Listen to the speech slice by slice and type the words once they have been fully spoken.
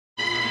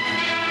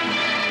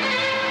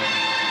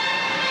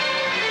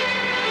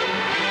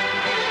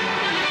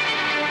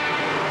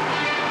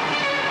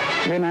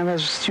When I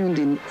was a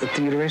student at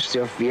the University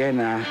of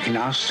Vienna in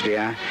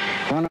Austria,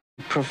 one of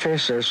the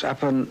professors,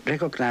 upon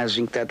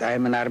recognizing that I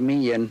am an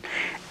Armenian,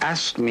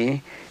 asked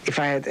me if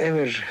I had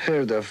ever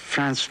heard of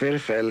Franz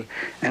Werfel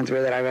and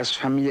whether I was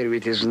familiar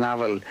with his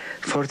novel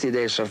 40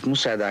 Days of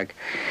Musadag.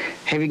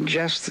 Having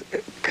just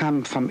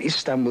come from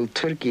Istanbul,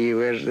 Turkey,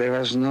 where there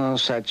was no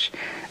such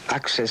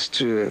access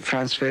to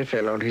Franz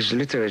Werfel or his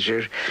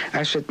literature,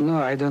 I said, no,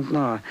 I don't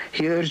know.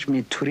 He urged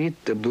me to read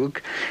the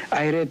book.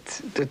 I read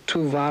the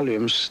 2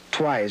 volumes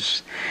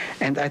twice,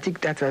 and I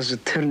think that was a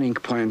turning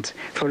point.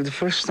 For the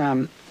first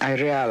time, I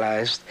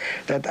realized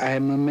that I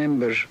am a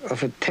member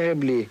of a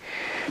terribly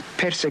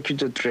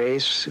persecuted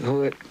race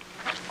who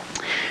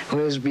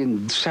has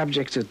been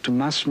subjected to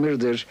mass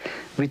murder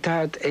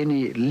without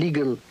any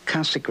legal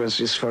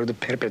consequences for the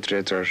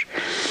perpetrator.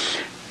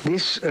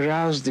 This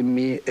aroused in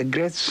me a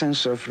great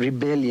sense of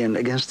rebellion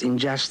against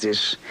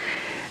injustice,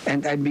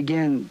 and I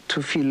began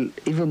to feel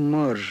even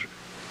more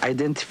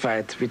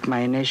identified with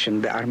my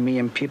nation, the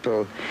Armenian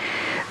people,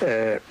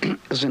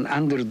 as an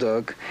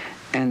underdog,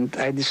 and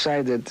I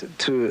decided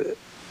to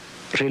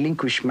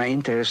relinquish my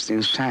interest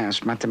in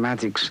science,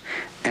 mathematics,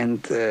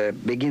 and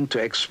begin to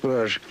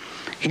explore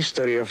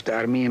history of the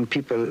Armenian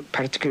people,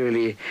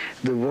 particularly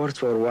the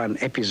World War I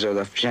episode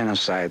of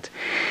genocide.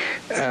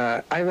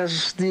 I was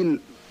still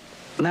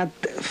not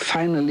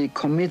finally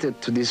committed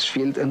to this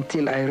field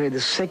until I read a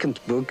second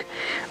book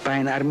by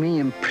an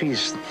Armenian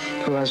priest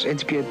who was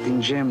educated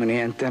in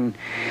Germany, and then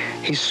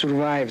he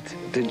survived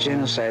the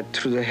genocide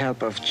through the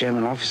help of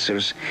German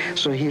officers.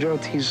 So he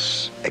wrote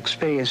his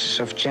experiences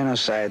of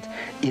genocide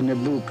in a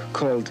book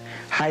called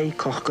Hai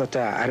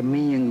Kochkota,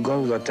 Armenian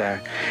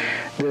Golgotha.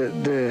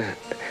 The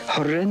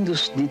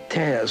horrendous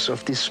details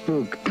of this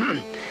book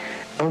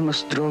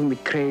almost drove me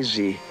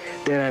crazy.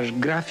 There are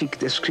graphic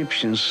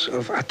descriptions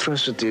of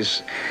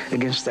atrocities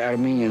against the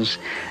Armenians,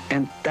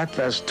 and that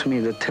was, to me,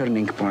 the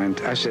turning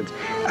point. I said,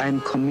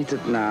 I'm committed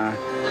now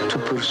to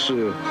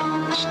pursue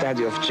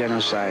study of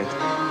genocide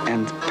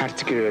and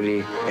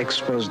particularly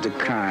expose the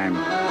crime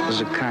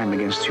as a crime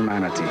against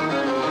humanity.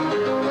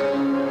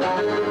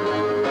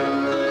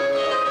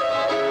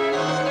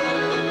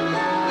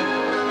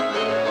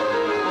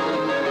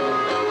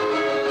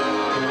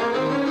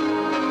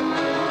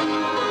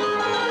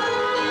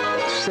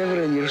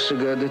 Several years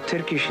ago, the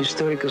Turkish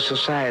Historical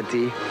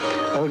Society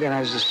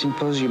organized a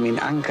symposium in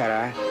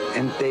Ankara,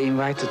 and they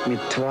invited me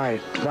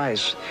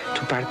twice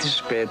to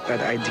participate, but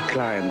I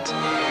declined.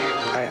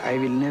 I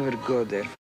will never go there.